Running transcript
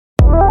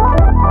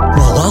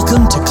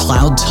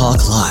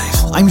Talk Live.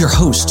 I'm your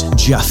host,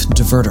 Jeff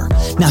DeVerter.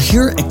 Now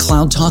here at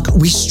Cloud Talk,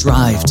 we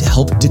strive to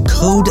help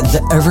decode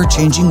the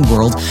ever-changing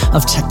world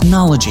of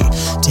technology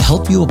to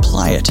help you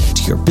apply it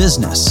to your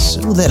business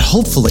so that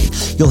hopefully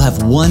you'll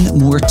have one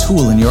more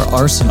tool in your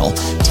arsenal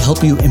to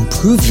help you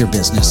improve your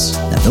business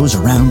and those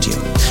around you.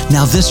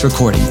 Now this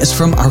recording is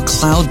from our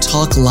Cloud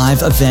Talk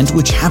Live event,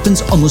 which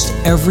happens almost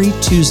every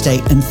Tuesday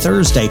and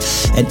Thursday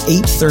at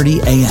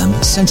 8:30 a.m.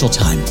 Central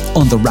Time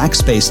on the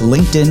Rackspace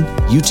LinkedIn,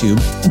 YouTube,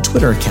 and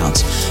Twitter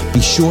accounts.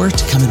 Be sure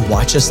to come and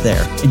watch us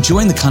there and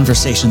join the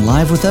conversation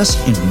live with us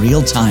in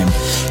real time.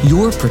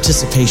 Your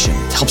participation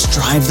helps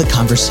drive the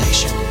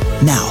conversation.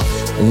 Now,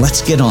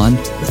 let's get on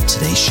with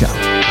today's show.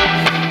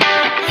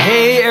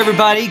 Hey,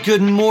 everybody.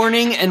 Good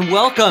morning and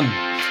welcome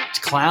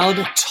to Cloud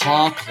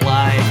Talk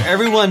Live.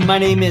 Everyone, my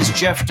name is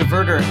Jeff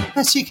DeVerter,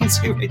 as you can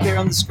see right there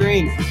on the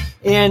screen.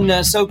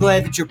 And so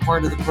glad that you're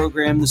part of the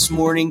program this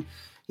morning.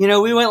 You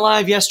know, we went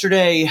live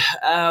yesterday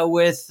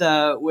with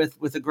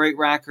a great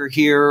racker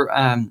here,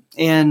 and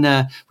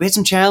we had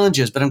some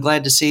challenges, but I'm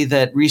glad to see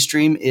that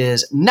Restream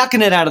is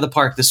knocking it out of the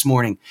park this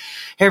morning.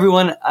 Hey,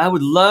 everyone, I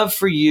would love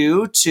for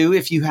you to,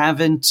 if you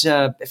haven't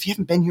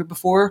been here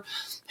before.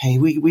 Hey,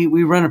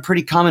 we run a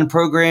pretty common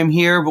program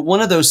here, but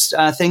one of those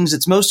things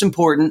that's most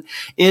important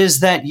is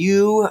that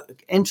you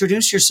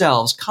introduce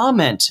yourselves,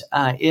 comment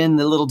in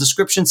the little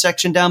description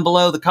section down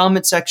below, the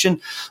comment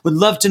section. Would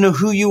love to know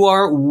who you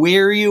are,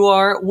 where you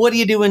are, what do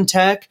you do in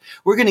tech?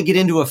 We're going to get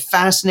into a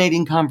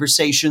fascinating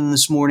conversation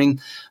this morning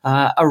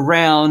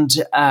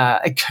around,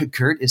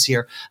 Kurt is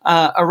here,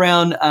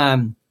 around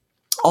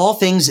all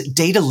things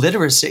data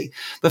literacy.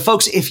 But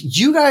folks, if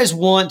you guys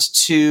want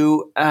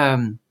to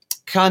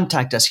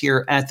contact us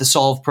here at the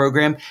Solve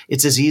program,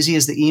 it's as easy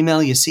as the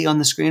email you see on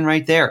the screen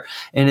right there.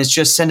 And it's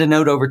just send a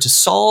note over to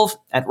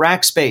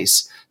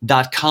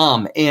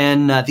solve@rackspace.com.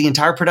 And the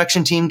entire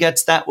production team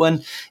gets that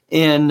one.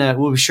 And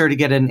we'll be sure to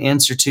get an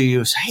answer to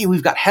you. So, hey,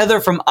 we've got Heather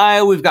from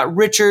Iowa. We've got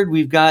Richard.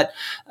 We've got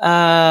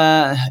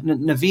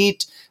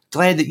Navit.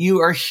 Glad that you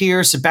are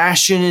here.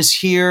 Sebastian is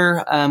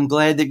here. I'm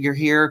glad that you're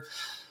here.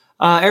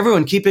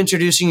 Everyone, keep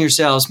introducing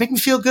yourselves. Make me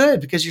feel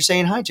good because you're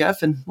saying hi,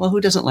 Jeff. And, well,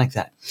 who doesn't like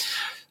that?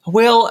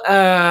 Well,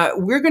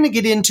 we're going to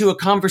get into a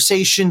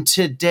conversation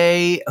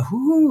today.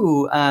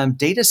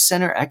 Data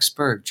center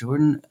expert,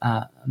 Jordan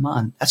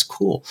Amon. That's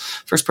cool.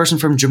 First person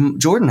from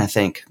Jordan, I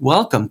think.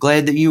 Welcome.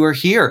 Glad that you are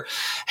here.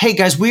 Hey,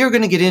 guys, we are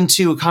going to get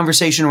into a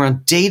conversation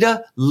around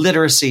data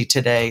literacy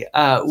today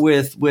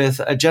with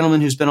a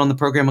gentleman who's been on the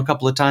program a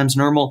couple of times,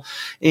 Nirmal,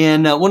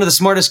 and one of the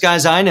smartest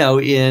guys I know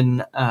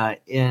in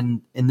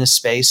this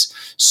space.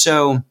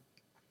 So,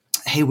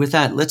 hey, with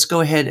that, let's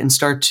go ahead and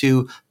start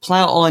to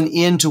plow on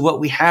into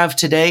what we have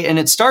today. And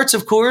it starts,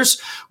 of course,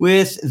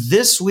 with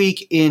This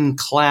Week in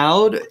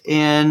Cloud.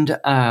 And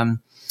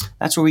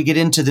that's where we get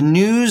into the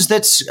news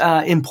that's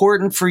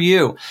important for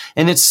you.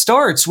 And it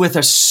starts with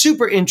a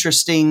super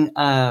interesting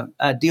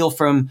deal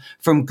from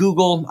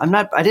Google.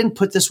 I didn't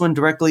put this one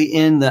directly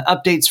in the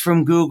updates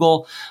from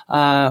Google.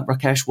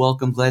 Rakesh,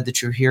 welcome. Glad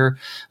that you're here.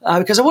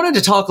 Because I wanted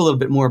to talk a little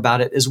bit more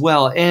about it as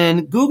well.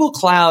 And Google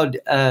Cloud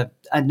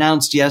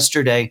announced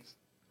yesterday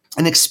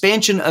an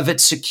expansion of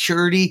its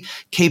security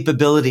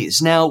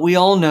capabilities. Now, we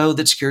all know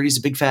that security is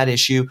a big fat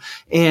issue,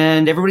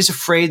 and everybody's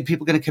afraid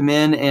people are going to come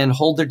in and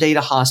hold their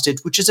data hostage,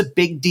 which is a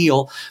big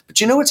deal. But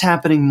you know what's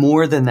happening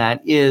more than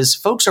that is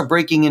folks are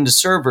breaking into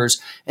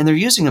servers, and they're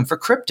using them for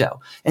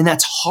crypto. And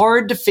that's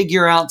hard to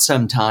figure out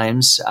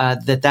sometimes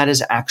that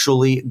is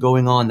actually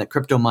going on, that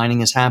crypto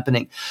mining is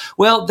happening.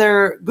 Well,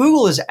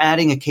 Google is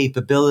adding a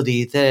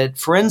capability that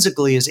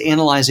forensically is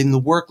analyzing the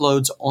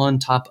workloads on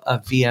top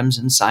of VMs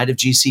inside of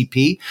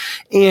GCP.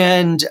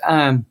 And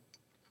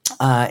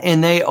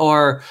they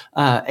are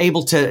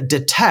able to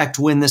detect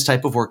when this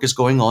type of work is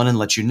going on and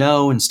let you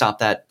know and stop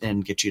that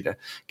and get you to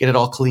get it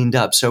all cleaned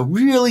up. So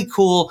really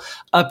cool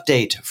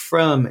update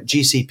from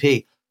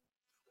GCP.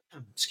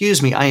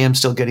 Excuse me, I am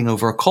still getting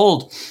over a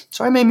cold,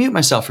 so I may mute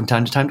myself from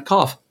time to time to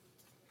cough.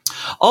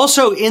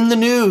 Also in the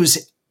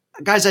news,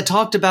 guys, I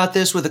talked about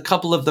this with a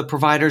couple of the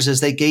providers as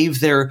they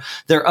gave their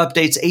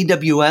updates.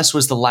 AWS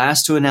was the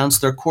last to announce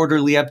their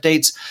quarterly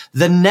updates.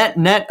 The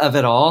net of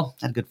it all,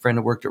 I had a good friend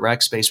who worked at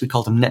Rackspace. We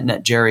called him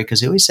Net Jerry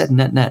because he always said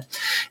net.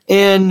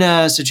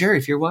 And so, Jerry,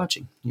 if you're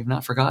watching, you've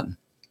not forgotten.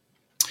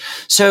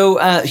 So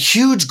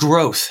huge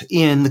growth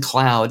in the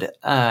cloud,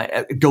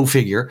 go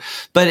figure.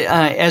 But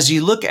as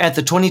you look at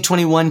the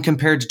 2021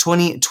 compared to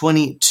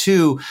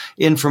 2022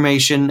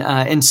 information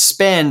and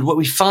spend, what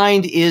we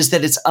find is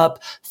that it's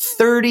up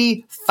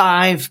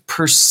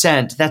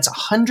 35%. That's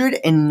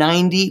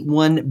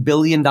 $191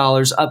 billion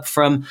up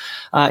from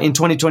in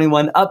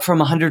 2021, up from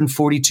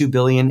 $142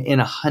 billion in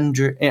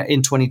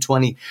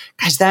 2020.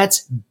 Guys,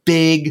 that's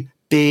big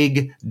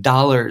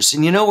dollars.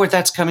 And you know where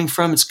that's coming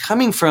from? It's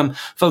coming from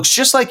folks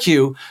just like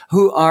you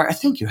who are,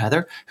 thank you,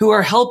 Heather, who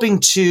are helping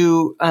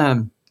to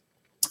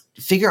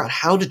figure out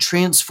how to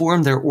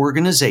transform their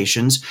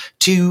organizations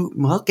to,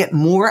 well, get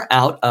more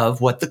out of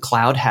what the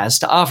cloud has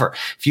to offer.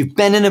 If you've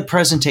been in a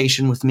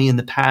presentation with me in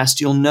the past,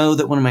 you'll know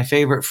that one of my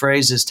favorite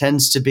phrases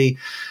tends to be,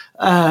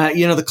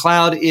 the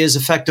cloud is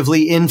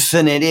effectively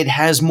infinite. It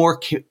has more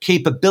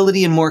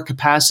capability and more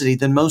capacity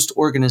than most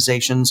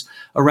organizations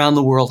around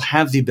the world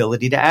have the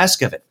ability to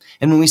ask of it.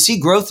 And when we see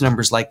growth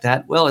numbers like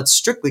that, well, it's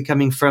strictly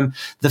coming from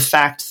the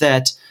fact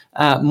that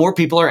more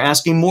people are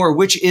asking more,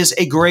 which is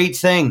a great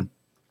thing.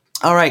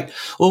 All right.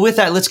 Well, with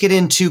that, let's get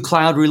into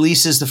cloud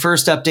releases. The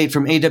first update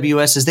from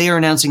AWS is they are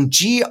announcing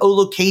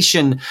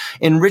geolocation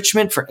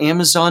enrichment for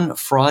Amazon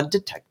fraud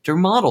detector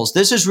models.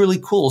 This is really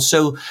cool.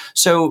 So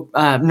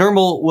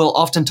Nirmal will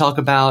often talk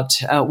about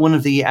one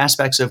of the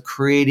aspects of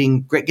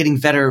getting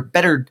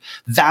better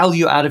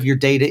value out of your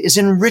data is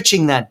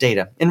enriching that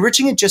data.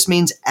 Enriching it just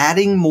means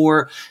adding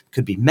more.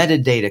 Could be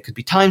metadata, could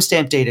be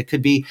timestamp data,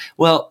 could be,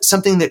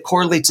 something that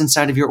correlates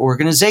inside of your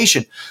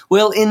organization.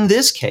 Well, in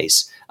this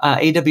case,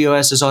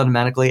 AWS is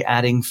automatically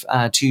adding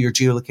to your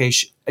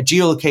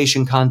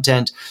geolocation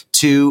content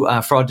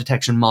to fraud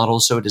detection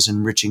models, so it is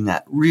enriching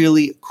that.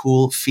 Really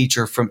cool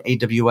feature from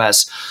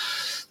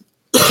AWS.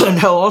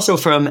 Now, also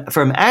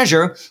from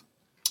Azure,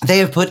 they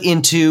have put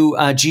into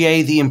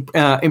GA the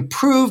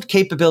improved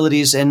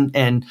capabilities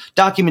and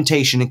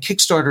documentation and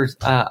Kickstarter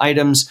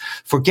items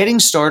for getting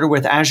started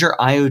with Azure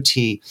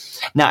IoT.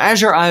 Now,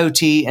 Azure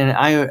IoT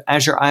and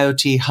Azure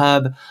IoT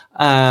Hub.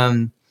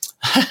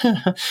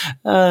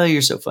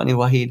 You're so funny,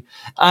 Wahid.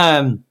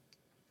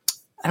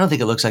 I don't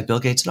think it looks like Bill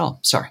Gates at all.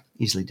 Sorry,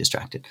 easily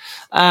distracted.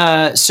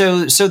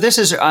 So this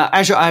is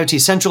Azure IoT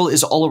Central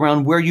is all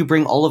around where you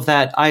bring all of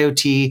that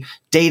IoT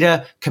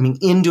data coming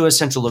into a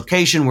central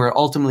location where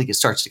ultimately it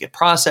starts to get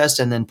processed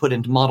and then put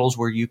into models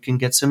where you can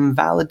get some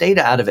valid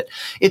data out of it.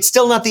 It's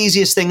still not the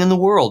easiest thing in the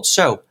world.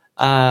 So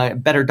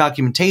better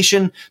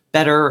documentation,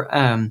 better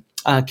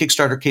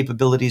Kickstarter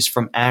capabilities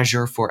from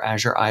Azure for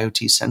Azure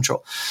IoT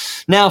Central.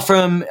 Now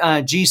from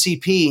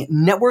GCP,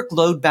 network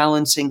load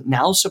balancing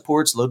now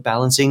supports load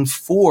balancing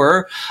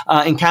for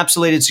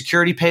encapsulated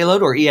security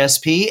payload or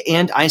ESP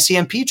and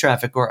ICMP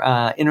traffic or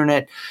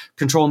Internet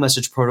Control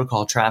Message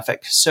Protocol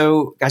traffic.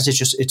 So guys,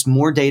 it's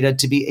more data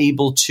to be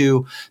able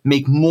to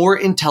make more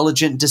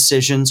intelligent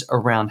decisions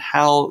around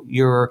how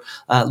your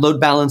load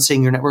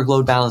balancing, your network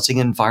load balancing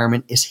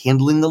environment is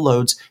handling the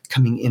loads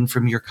coming in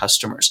from your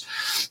customers.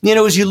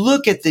 As you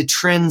look at the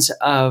trends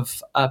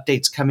of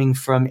updates coming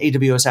from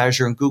AWS,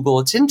 Azure, and Google,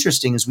 it's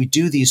interesting as we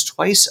do these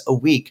twice a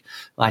week.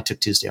 Well, I took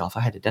Tuesday off. I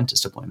had a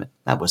dentist appointment.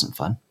 That wasn't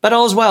fun, but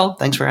all is well.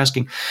 Thanks for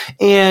asking.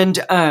 And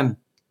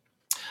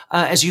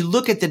as you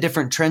look at the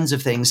different trends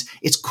of things,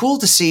 it's cool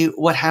to see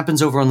what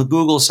happens over on the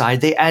Google side.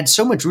 They add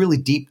so much really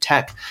deep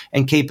tech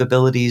and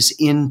capabilities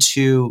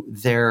into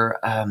their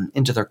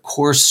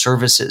core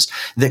services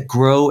that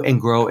grow and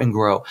grow and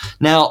grow.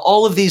 Now,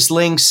 all of these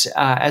links,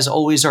 as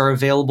always, are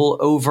available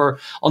over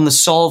on the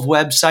Solve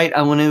website.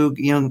 I want to,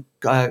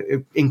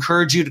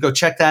 encourage you to go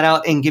check that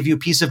out and give you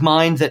peace of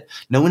mind that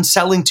no one's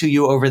selling to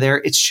you over there.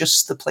 It's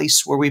just the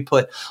place where we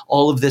put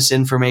all of this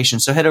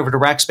information. So head over to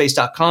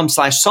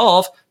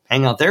rackspace.com/solve.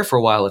 Hang out there for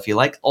a while if you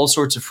like. All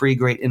sorts of free,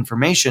 great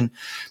information.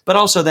 But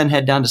also then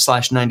head down to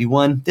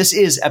 /91. This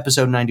is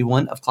episode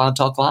 91 of Cloud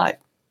Talk Live.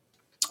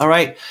 All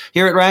right.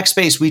 Here at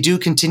Rackspace, we do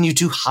continue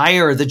to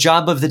hire. The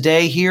job of the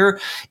day here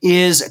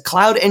is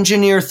Cloud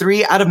Engineer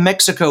 3 out of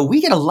Mexico.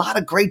 We get a lot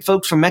of great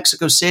folks from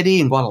Mexico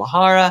City and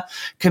Guadalajara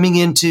coming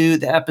into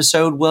the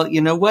episode. Well,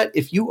 you know what?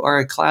 If you are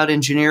a cloud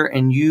engineer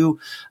and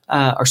you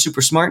are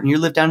super smart and you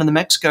live down in the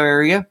Mexico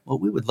area, well,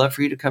 we would love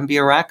for you to come be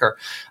a Racker.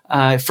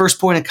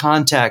 First point of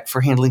contact for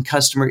handling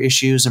customer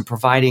issues and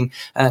providing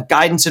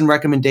guidance and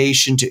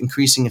recommendation to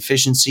increasing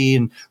efficiency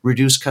and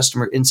reduce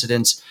customer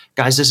incidents.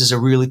 Guys, this is a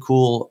really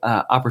cool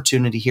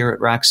opportunity here at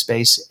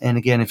Rackspace. And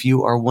again, if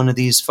you are one of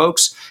these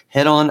folks,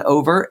 head on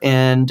over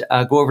and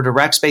go over to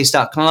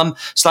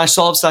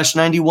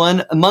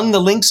rackspace.com/solve/91. Among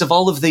the links of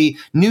all of the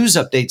news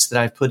updates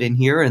that I've put in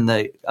here and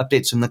the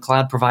updates from the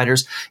cloud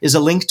providers is a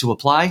link to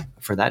apply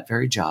for that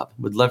very job.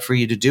 Would love for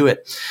you to do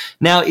it.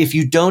 Now, if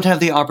you don't have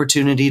the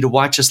opportunity to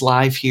watch us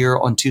live here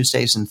on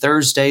Tuesdays and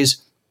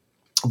Thursdays,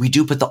 we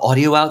do put the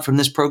audio out from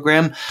this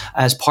program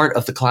as part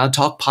of the Cloud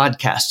Talk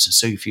podcast.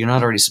 So if you're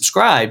not already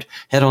subscribed,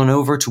 head on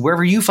over to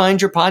wherever you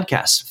find your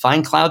podcasts.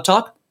 Find Cloud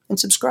Talk and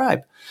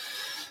subscribe.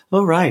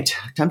 All right.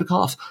 Time to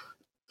cough.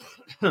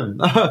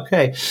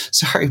 Okay.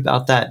 Sorry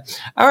about that.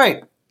 All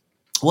right.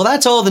 Well,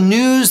 that's all the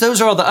news. Those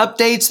are all the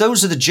updates.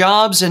 Those are the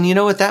jobs. And you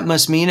know what that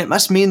must mean? It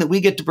must mean that we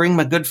get to bring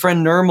my good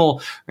friend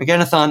Nirmal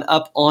Ranganathan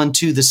up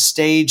onto the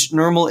stage.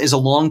 Nirmal is a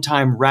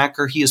longtime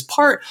Racker. He is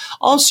part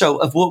also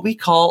of what we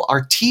call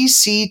our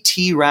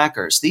TCT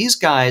Rackers. These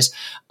guys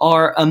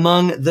are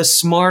among the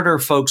smarter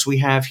folks we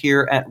have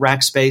here at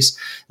Rackspace.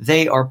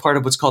 They are part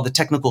of what's called the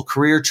technical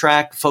career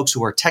track. Folks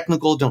who are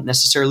technical don't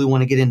necessarily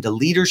want to get into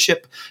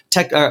leadership,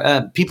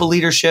 people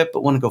leadership,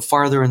 but want to go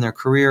farther in their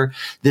career.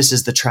 This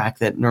is the track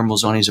that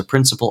Nirmal's on. He's a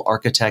principal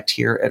architect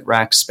here at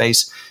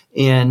Rackspace.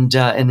 And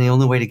the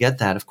only way to get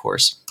that, of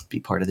course, be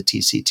part of the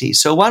TCT.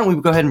 So why don't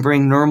we go ahead and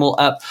bring Nirmal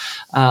up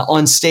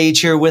on stage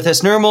here with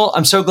us. Nirmal,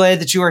 I'm so glad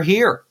that you are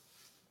here.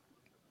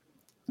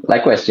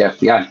 Likewise,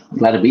 Jeff. Yeah,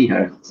 glad to be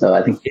here. So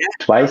I think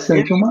twice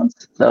in 2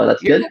 months. So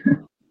that's good.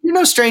 You're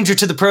no stranger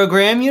to the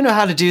program. You know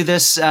how to do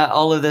this,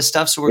 all of this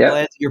stuff. So we're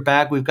glad that you're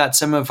back. We've got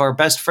some of our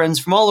best friends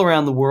from all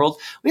around the world.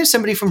 We have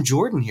somebody from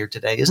Jordan here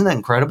today. Isn't that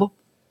incredible?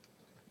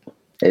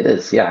 It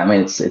is. Yeah. I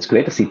mean, it's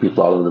great to see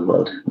people all over the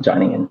world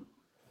joining in.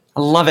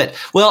 I love it.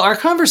 Well, our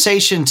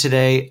conversation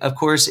today, of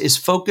course, is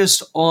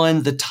focused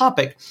on the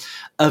topic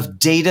of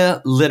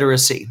data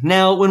literacy.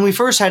 Now, when we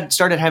first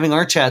started having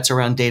our chats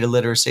around data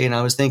literacy, and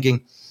I was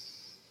thinking,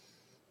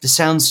 this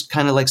sounds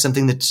kind of like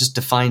something that just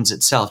defines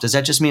itself. Does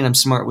that just mean I'm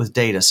smart with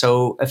data?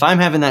 So if I'm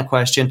having that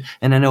question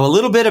and I know a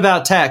little bit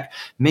about tech,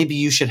 maybe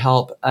you should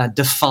help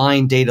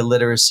define data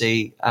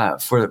literacy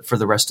for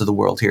the rest of the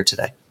world here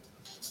today.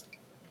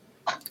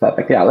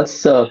 Perfect. Yeah,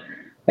 let's,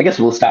 I guess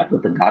we'll start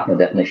with the Gartner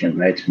definition,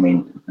 right? I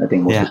mean, I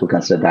think most people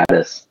consider that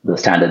as the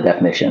standard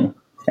definition.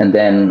 And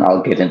then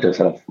I'll get into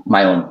sort of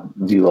my own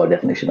view or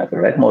definition of it,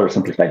 right? More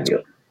simplified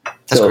view.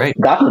 That's great.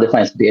 Gartner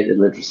defines data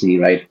literacy,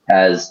 right,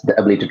 as the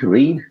ability to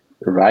read,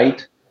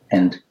 write,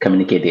 and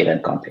communicate data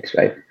in context,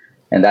 right?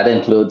 And that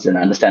includes an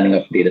understanding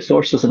of data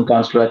sources and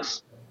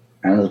constructs,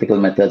 analytical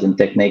methods and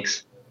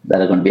techniques that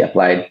are going to be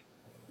applied,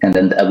 and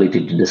then the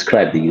ability to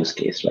describe the use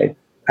case, right?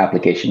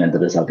 Application and the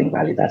resulting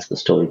value. That's the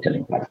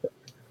storytelling part of it.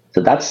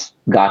 So that's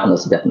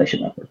Gartner's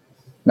definition of it.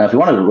 Now, if you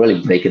want to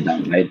really break it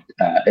down, right,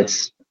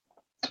 it's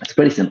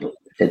pretty simple.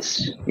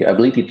 It's your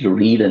ability to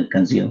read and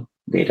consume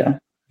data.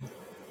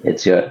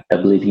 It's your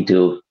ability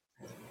to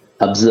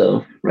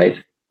observe, right?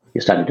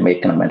 You're starting to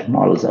make kind of mental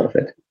models out of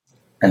it.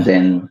 And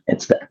then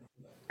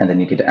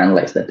you get to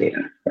analyze that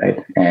data,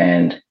 right?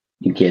 And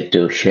you get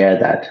to share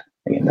that.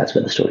 Again, that's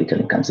where the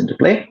storytelling comes into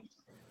play.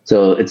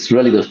 So it's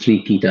really those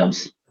three key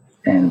terms,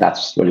 and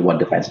that's really what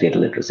defines data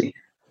literacy.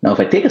 Now, if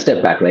I take a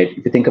step back, right,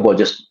 if you think about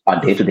just our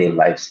day-to-day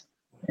lives,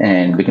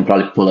 and we can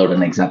probably pull out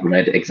an example,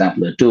 right?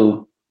 Example or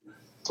two,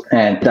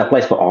 and it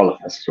applies for all of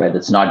us, right?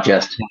 It's not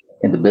just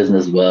in the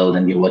business world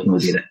and you're working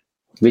with data.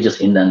 We just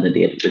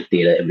inundate with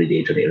data every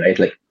day today, right?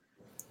 Like,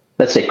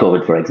 let's take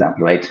COVID, for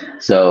example, right?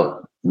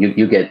 So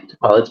you get,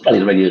 well, it's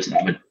probably already used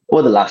now, but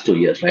over the last 2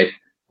 years, right?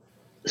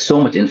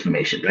 So much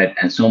information, right?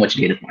 And so much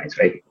data points,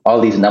 right? All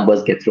these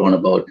numbers get thrown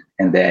about,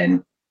 and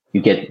then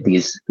you get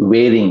these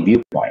varying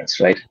viewpoints,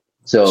 right?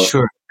 So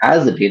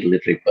as a data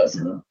literate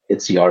person,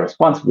 it's your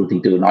responsibility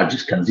to not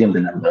just consume the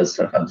numbers,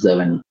 sort of observe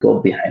and go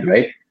behind,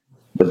 right?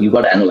 But you've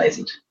got to analyze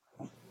it,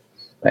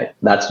 right?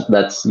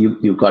 That's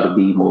you've got to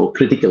be more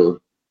critical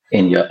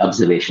in your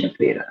observation of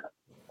data.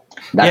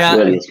 That's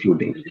really a true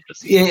data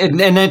literacy. Yeah,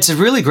 and that's a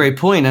really great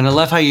point. And I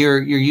love how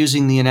you're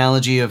using the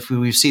analogy of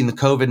we've seen the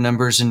COVID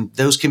numbers, and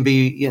those can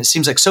be, it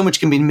seems like so much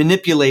can be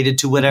manipulated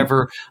to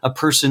whatever a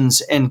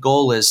person's end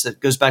goal is. That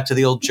goes back to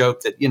the old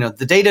joke that,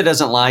 the data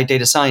doesn't lie,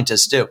 data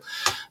scientists do.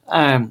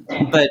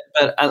 But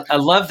I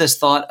love this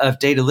thought of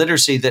data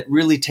literacy that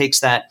really takes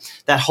that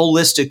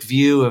holistic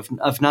view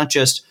of not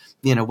just,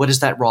 what is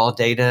that raw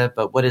data,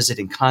 but what is it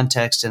in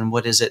context, and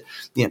what is it,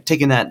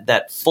 taking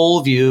that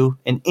full view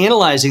and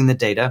analyzing the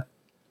data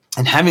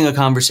and having a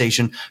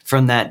conversation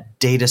from that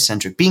data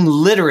centric, being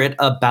literate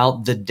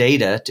about the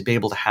data to be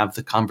able to have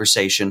the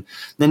conversation.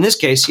 In this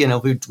case,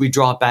 we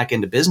draw it back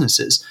into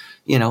businesses,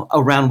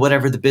 around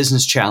whatever the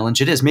business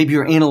challenge it is. Maybe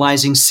you're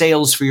analyzing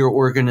sales for your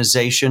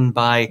organization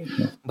by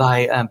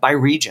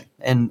region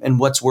and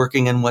what's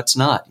working and what's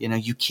not.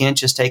 You can't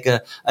just take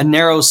a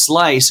narrow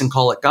slice and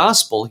call it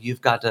gospel. You've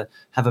got to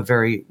have a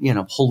very,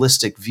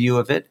 holistic view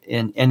of it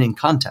and in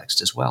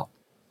context as well.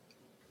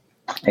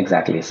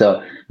 Exactly.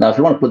 So now if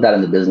you want to put that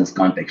in the business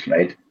context,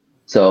 right?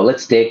 So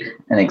let's take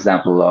an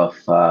example of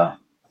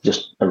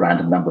just a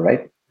random number,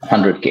 right?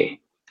 100K.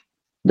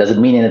 Does it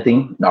mean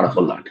anything? Not a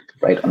whole lot,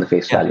 right? On the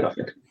face value of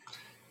it.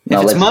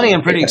 Now, if it's money,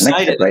 I'm pretty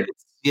excited. Step, right?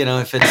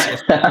 If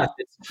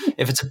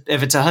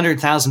it's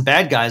 100,000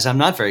 bad guys, I'm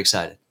not very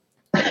excited.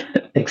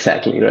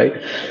 Exactly, right?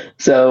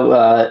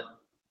 So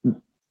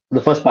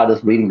the first part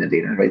is reading the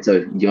data, right?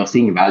 So you're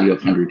seeing a value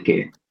of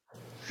 100K.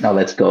 Now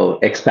let's go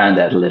expand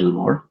that a little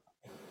more.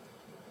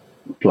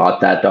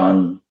 Plot that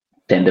on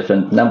 10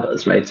 different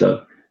numbers, right?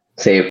 So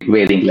say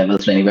varying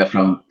levels anywhere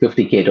from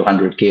 50K to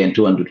 100K and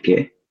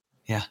 200K.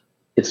 Yeah.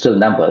 It's still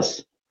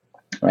numbers,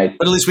 right?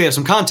 But at least we have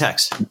some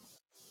context.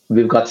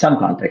 We've got some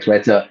context,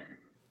 right? So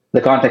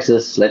the context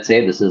is, let's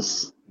say this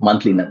is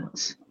monthly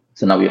numbers.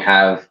 So now you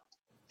have,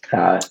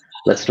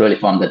 let's really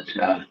form that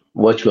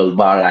virtual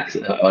bar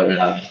axis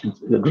or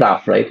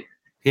graph, right?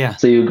 Yeah.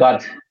 So you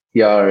got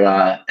your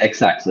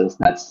x-axis,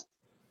 that's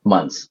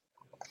months.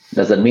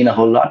 Does that mean a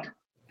whole lot?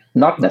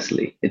 Not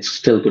necessarily. It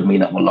still could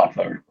mean a whole lot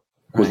for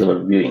who's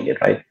ever viewing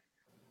it, right?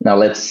 Now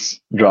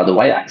let's draw the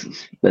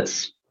y-axis.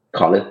 Let's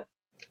call it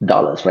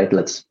dollars, right?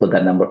 Let's put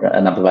that number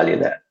value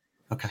there.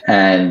 Okay.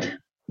 And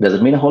does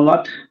it mean a whole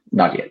lot?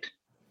 Not yet,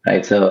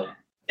 right? So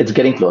it's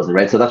getting closer,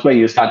 right? So that's why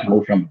you start to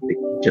move from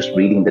just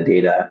reading the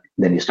data,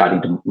 then you're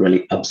starting to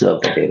really observe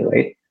the data,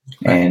 right?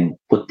 And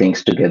put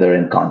things together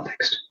in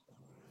context.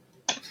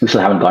 We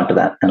still haven't gone to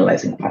that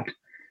analyzing part.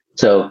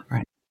 So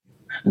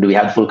do we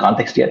have full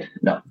context yet?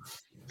 No.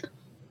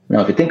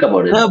 Now, if you think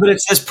about it, no, but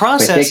it's this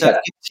process of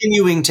that,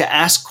 continuing to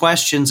ask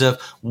questions of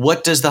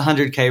what does the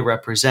 100K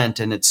represent,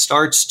 and it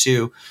starts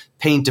to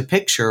paint a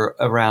picture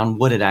around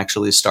what it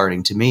actually is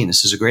starting to mean.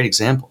 This is a great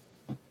example.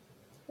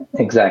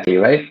 Exactly,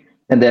 right?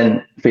 And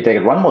then if we take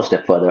it one more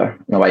step further,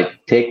 I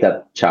take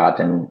that chart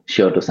and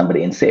show it to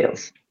somebody in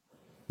sales.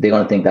 They're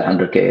going to think that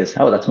 100K is,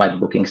 oh, that's my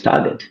bookings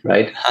target,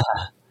 right?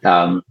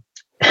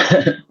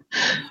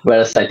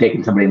 Whereas I take it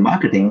to somebody in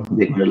marketing,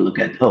 they're going to look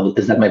at, oh,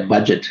 is that my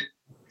budget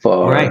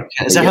for? Right.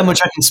 Is that how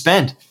much I can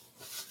spend?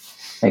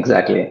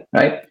 Exactly,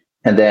 right?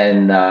 And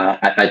then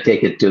I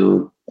take it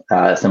to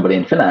somebody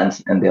in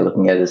finance, and they're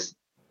looking at is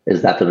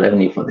that the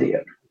revenue for the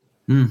year?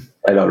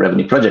 Right, or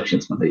revenue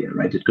projections for the year,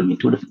 right? It could mean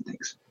two different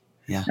things.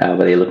 Yeah.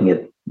 Whether you're looking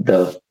at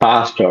the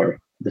past or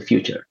the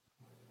future.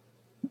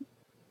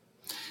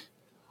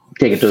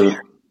 Take it to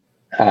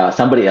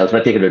somebody else,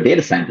 right? Take it to a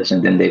data scientist,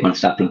 and then they're going to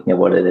start thinking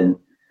about it. And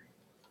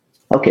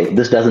okay,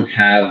 this doesn't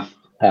have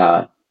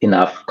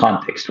enough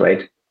context,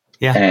 right?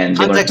 Yeah. And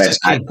they're going to try to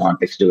add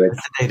context to it.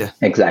 Data.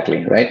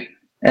 Exactly, right?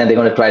 And they're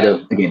going to try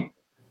to, again,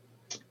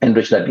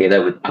 enrich that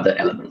data with other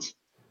elements.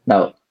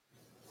 Now,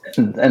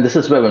 and this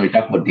is where when we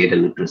talk about data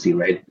literacy,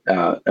 right?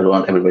 I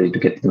want everybody to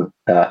get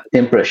the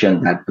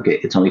impression that, okay,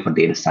 it's only for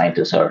data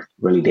scientists or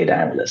really data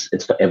analysts.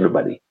 It's for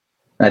everybody.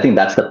 And I think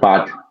that's the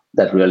part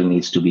that really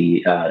needs to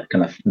be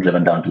kind of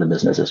driven down to the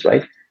businesses,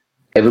 right?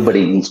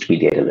 Everybody needs to be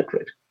data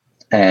literate.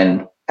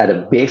 And at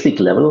a basic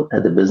level,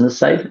 at the business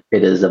side,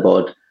 it is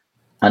about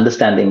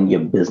understanding your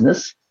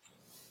business,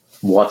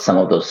 what some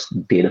of those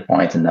data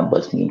points and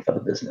numbers mean for the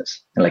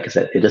business. And like I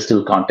said, it is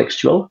still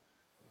contextual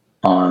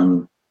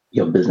on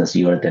your business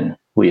unit and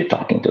who you're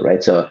talking to,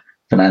 right? So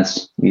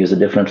finance views it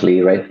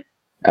differently, right?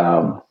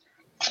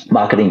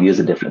 Marketing views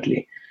it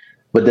differently.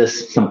 But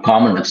there's some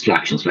common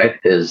abstractions, right?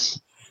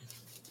 Is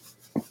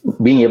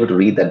being able to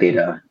read that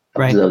data,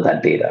 observe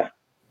that data,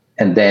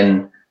 and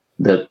then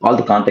all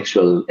the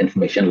contextual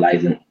information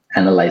lies in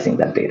analyzing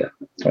that data,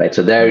 right?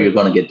 So there you're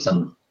going to get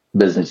some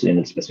business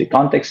unit specific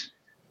context.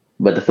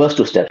 But the first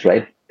two steps,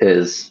 right,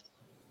 is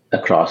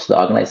across the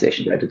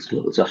organization, right? It's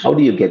global. So how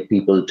do you get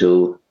people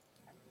to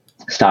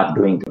start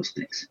doing those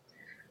things?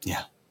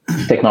 Yeah.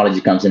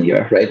 Technology comes in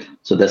here, right?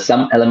 So there's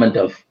some element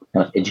of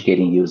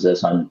educating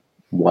users on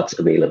what's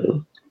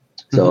available.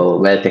 So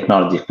where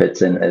technology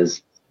fits in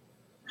is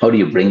how do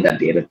you bring that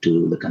data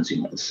to the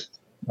consumers,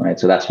 right?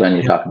 So that's when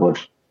you talk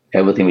about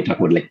everything we talk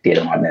about, like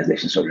data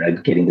modernization. So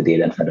right, getting the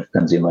data in front of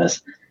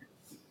consumers,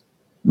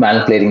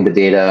 manipulating the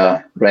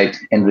data, right?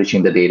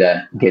 Enriching the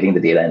data, getting the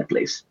data in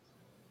place.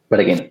 But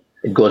again,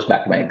 it goes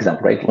back to my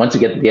example, right? Once you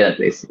get the data in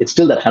place, it's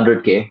still that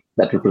 100K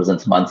that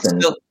represents months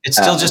and it's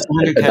still just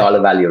 100K. A dollar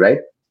value, right?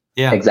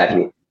 Yeah,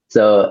 exactly.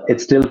 So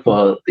it's still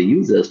for the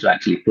users to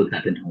actually put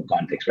that into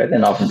context, right?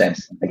 And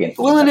oftentimes, again,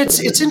 well, and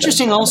it's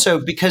interesting also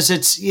because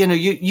it's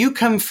you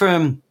come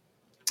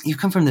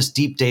from this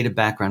deep data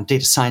background,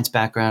 data science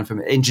background,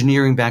 from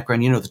engineering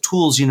background, the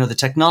tools, the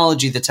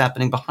technology that's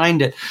happening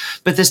behind it.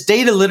 But this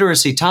data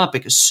literacy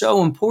topic is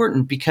so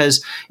important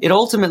because it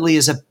ultimately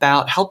is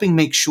about helping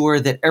make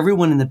sure that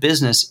everyone in the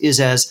business is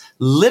as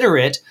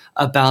literate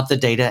about the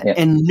data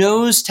and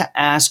knows to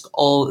ask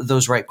all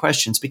those right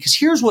questions. Because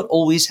here's what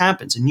always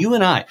happens. And you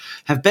and I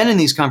have been in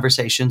these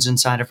conversations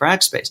inside of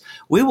Rackspace.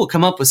 We will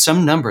come up with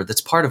some number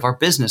that's part of our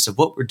business of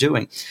what we're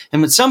doing.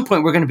 And at some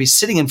point, we're going to be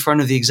sitting in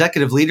front of the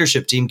executive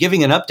leadership team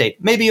giving an update,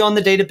 maybe on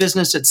the data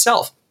business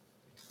itself.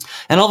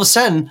 And all of a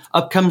sudden,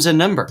 up comes a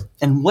number.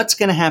 And what's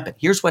going to happen?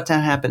 Here's what's going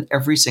to happen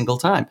every single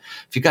time.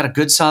 If you've got a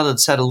good, solid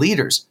set of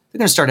leaders, they're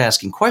going to start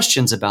asking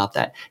questions about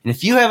that. And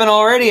if you haven't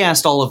already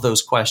asked all of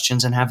those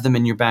questions and have them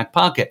in your back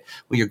pocket,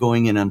 well, you're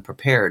going in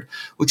unprepared,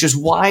 which is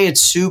why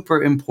it's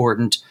super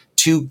important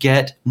to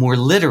get more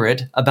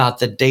literate about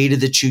the data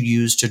that you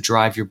use to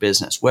drive your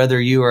business. Whether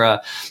you are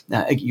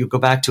you go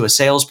back to a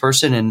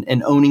salesperson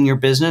and owning your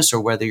business, or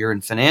whether you're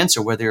in finance,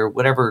 or whether you're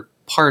whatever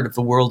part of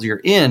the world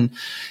you're in,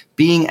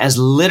 being as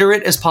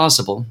literate as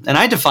possible, and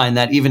I define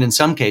that even in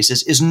some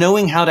cases, is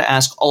knowing how to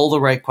ask all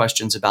the right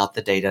questions about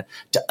the data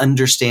to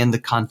understand the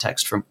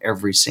context from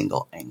every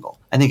single angle.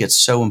 I think it's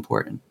so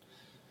important.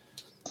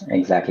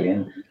 Exactly.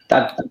 And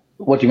that,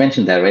 what you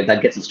mentioned there, right,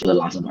 that gets us to the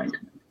last point.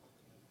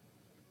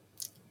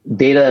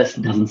 Data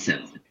doesn't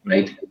sell,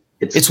 right?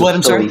 It's what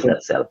I'm sorry?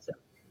 That sell.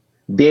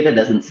 Data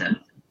doesn't sell,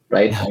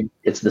 right? Yeah.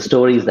 It's the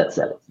stories that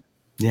sell.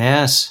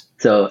 Yes.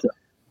 So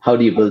how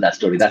do you build that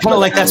story? That's kind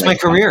of like that's my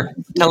career,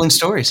 telling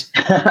stories.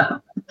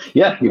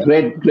 Yeah, you're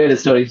great at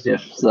stories,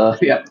 Jeff. So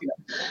yeah.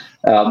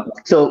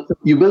 So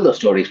you build those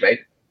stories, right?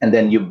 And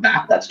then you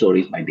back that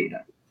stories by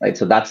data, right?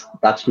 So that's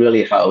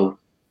really how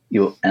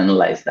you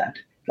analyze that.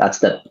 That's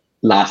the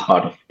last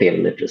part of data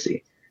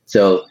literacy.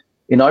 So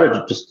in order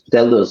to just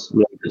tell those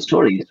really good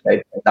stories,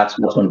 right, that's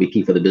what's going to be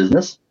key for the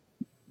business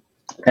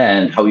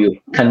and how you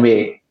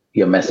convey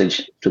your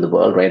message to the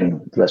world, right,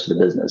 and the rest of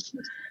the business.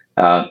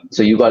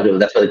 So you got to,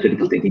 that's where the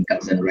critical thinking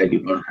comes in, right?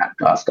 You're going to have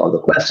to ask all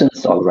the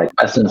right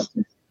questions,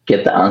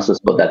 get the answers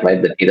for that,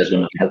 right? The data is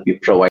going to help you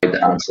provide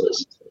the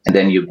answers. And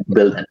then you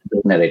build that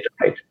narrative,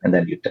 right? And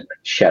then you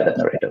share that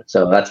narrative.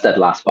 So that's that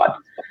last part.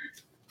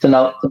 So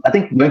now I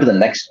think going to the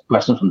next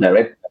question from there,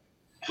 right?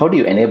 How do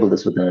you enable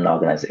this within an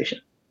organization?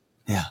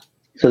 Yeah.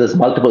 So there's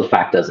multiple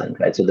factors in,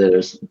 right? So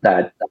there's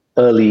that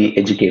early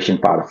education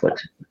part of it.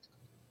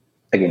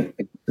 Again,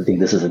 I think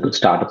this is a good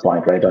starter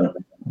point, right? On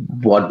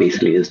what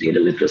basically is data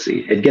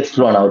literacy. It gets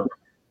thrown out.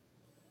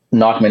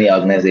 Not many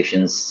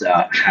organizations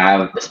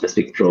have a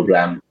specific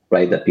program,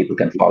 right, that people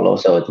can follow.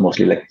 So it's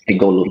mostly like, hey,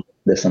 go look.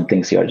 There's some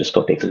things here. Just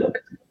go take a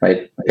look,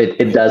 right?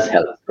 It does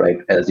help, right,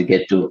 as you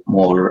get to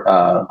more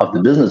of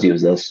the business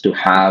users to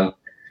have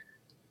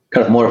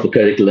kind of more of a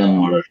curriculum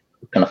or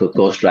kind of a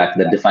course track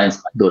that defines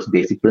those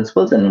basic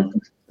principles.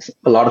 And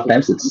a lot of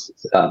times it's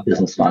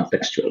business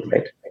contextual,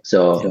 right?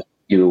 So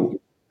you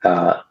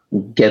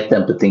get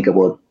them to think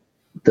about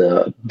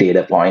the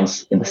data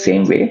points in the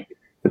same way,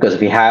 because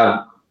if you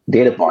have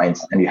data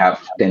points and you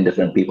have 10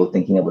 different people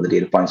thinking about the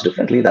data points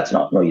differently, that's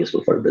not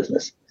useful for a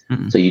business.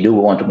 Mm-hmm. So you do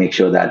want to make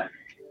sure that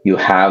you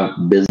have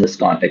business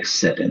context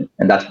set in,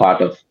 and that's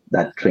part of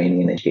that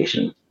training and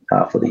education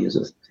for the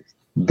users.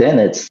 Then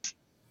it's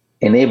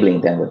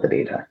enabling them with the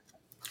data,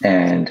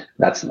 and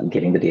that's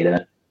getting the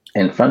data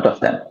in front of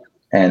them.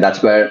 And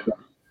that's where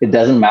it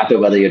doesn't matter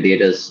whether your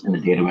data is in the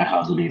data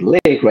warehouse or data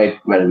lake, right,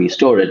 where we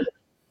store it.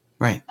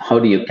 Right. How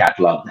do you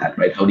catalog that,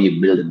 right? How do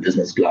you build a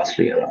business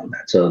glossary around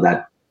that so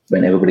that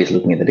when everybody's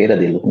looking at the data,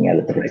 they're looking at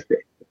it the right way?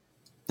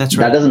 That's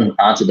right. That doesn't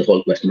answer the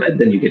whole question, right?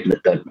 Then you get to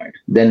the third part.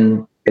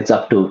 Then it's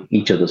up to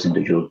each of those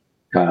individuals,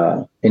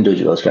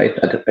 right?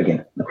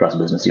 Again, across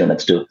business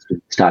units to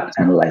start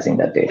analyzing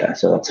that data.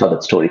 So that's how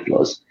that story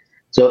flows.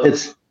 So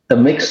it's a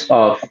mix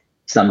of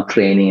some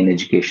training and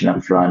education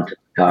up front.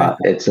 Right.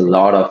 It's a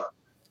lot of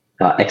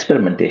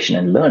experimentation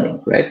and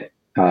learning, right?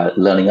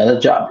 Learning on the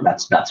job.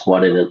 That's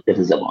what it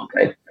is about,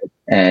 right?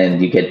 And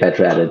you get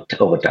better at it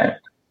over time.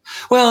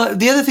 Well,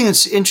 the other thing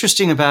that's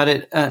interesting about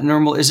it,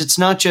 Nirmal, is it's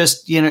not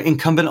just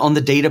incumbent on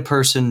the data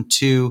person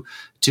to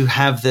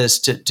have this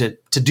to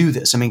do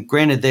this. I mean,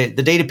 granted,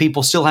 the data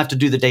people still have to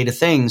do the data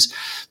things,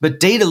 but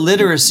data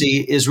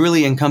literacy is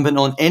really incumbent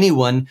on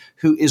anyone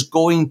who is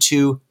going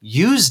to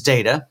use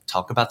data.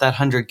 Talk about that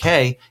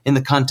 100K in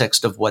the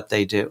context of what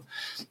they do,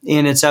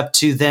 and it's up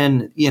to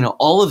then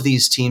all of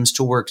these teams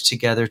to work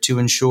together to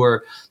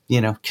ensure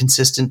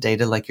consistent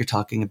data, like you're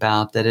talking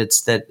about,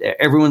 that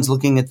everyone's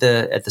looking at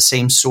the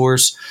same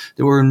source,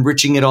 that we're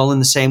enriching it all in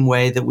the same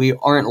way, that we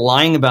aren't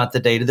lying about the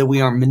data, that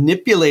we aren't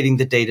manipulating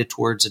the data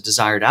towards a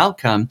desired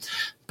outcome.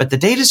 But the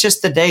data is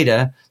just the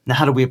data. Now,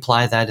 how do we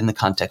apply that in the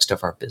context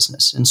of our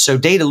business? And so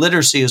data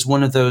literacy is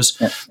one of those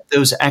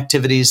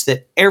activities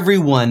that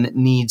everyone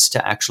needs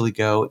to actually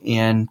go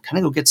and kind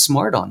of go get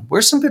smart on.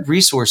 Where's some good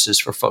resources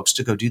for folks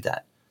to go do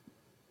that?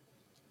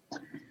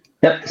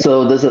 Yep.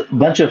 So there's a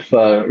bunch of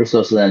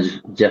resources,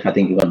 and Jeff, I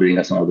think you're going to bring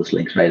us some of those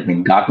links, right? I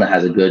mean, Gartner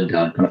has a good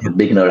kind of a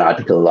beginner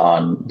article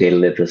on data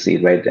literacy,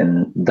 right?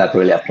 And that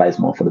really applies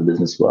more for the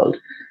business world.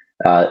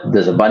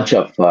 There's a bunch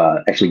of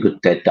actually good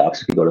TED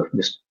Talks. If you go to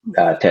just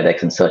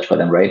TEDx and search for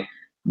them, right?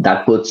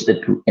 That puts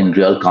it in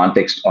real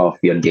context of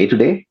your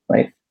day-to-day,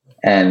 right?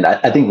 And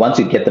I think once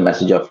you get the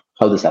message of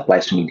how this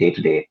applies to me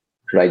day-to-day,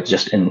 right?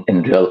 Just in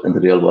the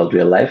real world,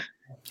 real life,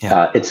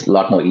 it's a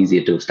lot more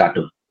easier to start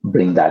to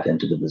bring that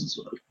into the business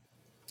world.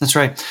 That's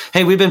right.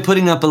 Hey, we've been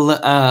putting up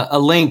a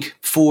link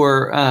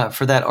for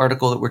that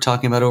article that we're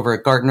talking about over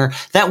at Gartner.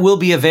 That will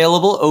be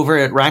available over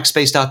at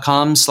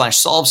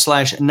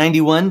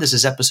rackspace.com/solve/91. This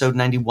is episode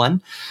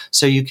 91.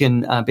 So you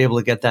can be able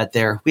to get that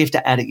there. We have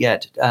to add it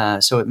yet.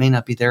 So it may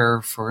not be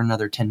there for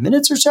another 10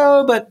 minutes or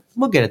so, but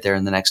we'll get it there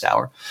in the next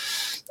hour.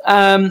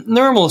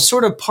 Nirmal,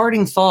 sort of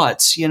parting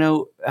thoughts,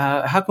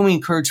 how can we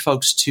encourage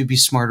folks to be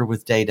smarter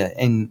with data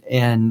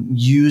and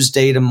use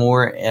data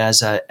more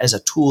as a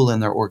tool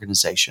in their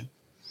organization?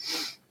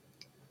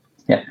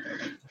 Yeah.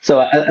 So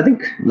I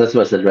think that's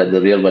what I said, right?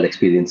 The real world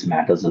experience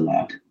matters a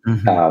lot.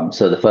 Mm-hmm.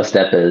 So the first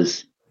step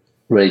is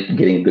really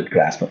getting a good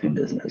grasp of your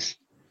business.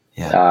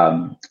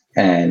 Yeah.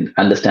 And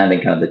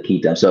understanding kind of the key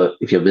terms. So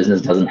if your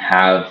business doesn't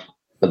have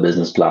a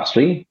business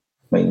glossary,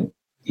 I mean,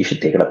 you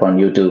should take it upon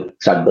you to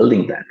start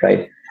building that,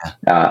 right?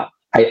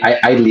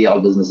 Ideally,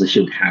 all businesses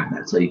should have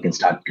that, so you can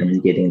start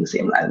communicating in the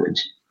same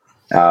language.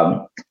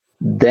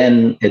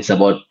 Then it's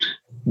about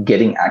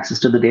getting access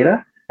to the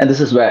data. And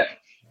this is where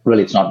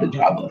really it's not the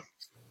job of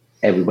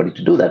everybody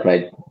to do that,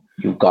 right?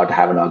 You've got to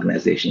have an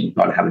organization, you've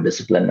got to have a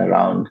discipline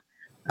around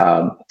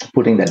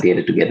putting that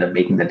data together,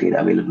 making that data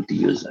available to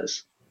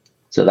users.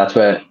 So that's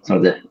where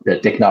sort of the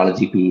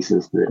technology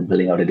pieces, the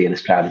building out a data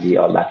strategy,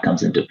 all that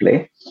comes into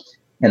play.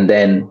 And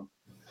then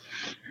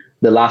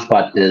the last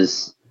part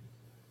is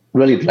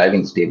really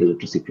driving this data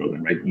literacy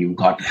program, right? You've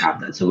got to have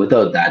that. So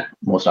without that,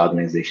 most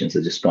organizations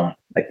are just going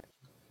to,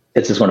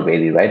 it's just going to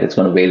vary, right? It's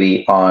going to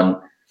vary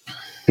on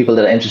people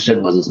that are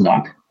interested versus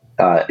not.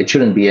 It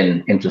shouldn't be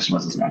an interest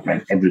versus not,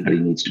 right? Everybody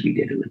needs to be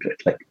data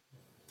literate.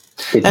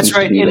 That's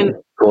right. And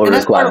core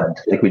requirement.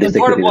 We just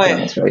take the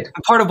requirements, right?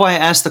 Part of why I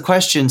asked the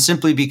question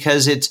simply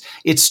because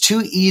it's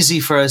too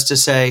easy for us to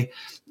say,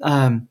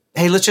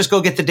 hey, let's just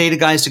go get the data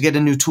guys to get a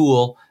new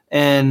tool.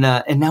 And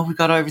now we've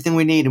got everything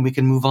we need and we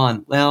can move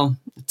on. Well,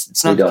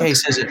 it's not the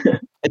case, is it?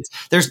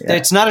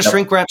 It's not a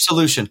shrink wrap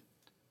solution.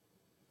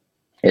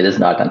 It is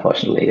not,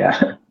 unfortunately.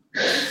 Yeah.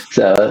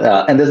 So,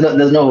 and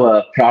there's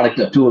no product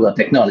or tool or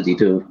technology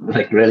to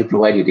really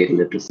provide you data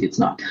literacy. It's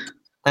not.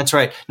 That's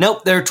right.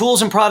 Nope. There are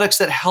tools and products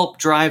that help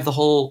drive the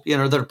whole,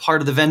 that are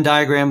part of the Venn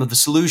diagram of the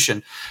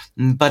solution.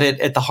 But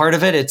at the heart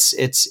of it,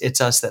 it's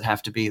us that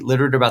have to be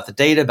literate about the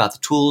data, about the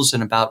tools,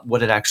 and about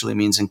what it actually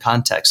means in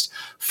context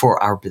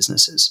for our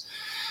businesses.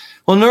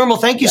 Well,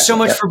 Nirmal, thank you so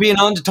much for being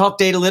on to talk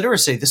data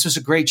literacy. This was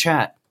a great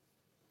chat.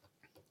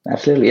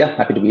 Absolutely. Yeah.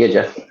 Happy to be here,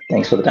 Jeff.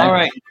 Thanks for the time. All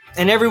right.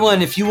 And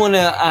everyone, if you want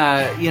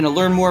to,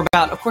 learn more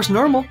about, of course,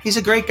 Nirmal, he's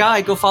a great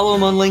guy. Go follow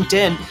him on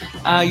LinkedIn.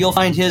 You'll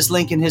find his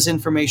link and his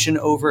information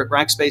over at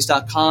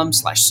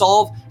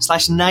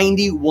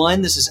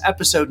rackspace.com/solve/91. This is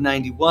episode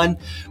 91.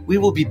 We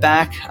will be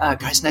back,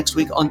 guys, next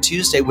week on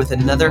Tuesday with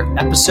another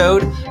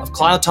episode of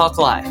Cloud Talk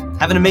Live.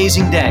 Have an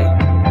amazing day.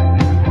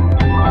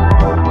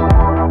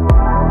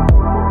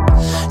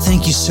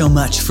 Thank you so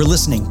much for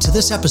listening to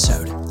this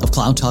episode of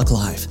Cloud Talk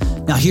Live.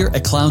 Now, here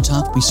at Cloud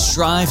Talk, we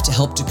strive to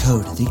help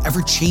decode the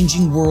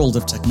ever-changing world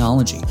of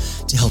technology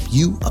to help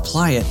you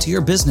apply it to your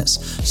business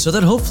so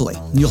that hopefully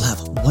you'll have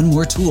one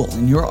more tool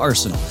in your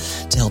arsenal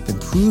to help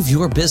improve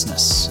your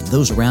business and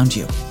those around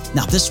you.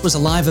 Now, this was a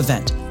live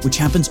event, which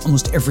happens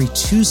almost every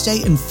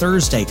Tuesday and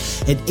Thursday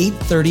at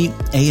 8:30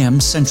 a.m.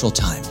 Central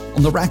Time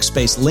on the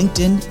Rackspace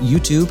LinkedIn,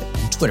 YouTube,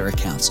 and Twitter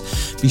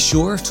accounts. Be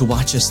sure to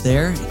watch us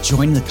there and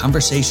join the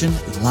conversation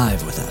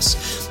live with us.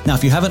 Now,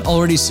 if you haven't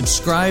already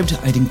subscribed,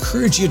 I'd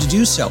encourage you to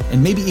do so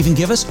and maybe even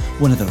give us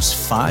one of those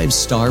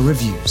 5-star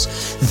reviews.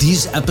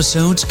 These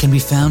episodes can be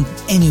found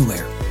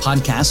anywhere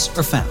podcasts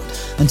are found.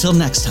 Until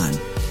next time,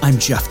 I'm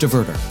Jeff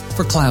DeVerter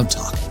for Cloud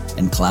Talk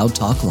and Cloud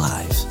Talk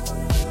Live.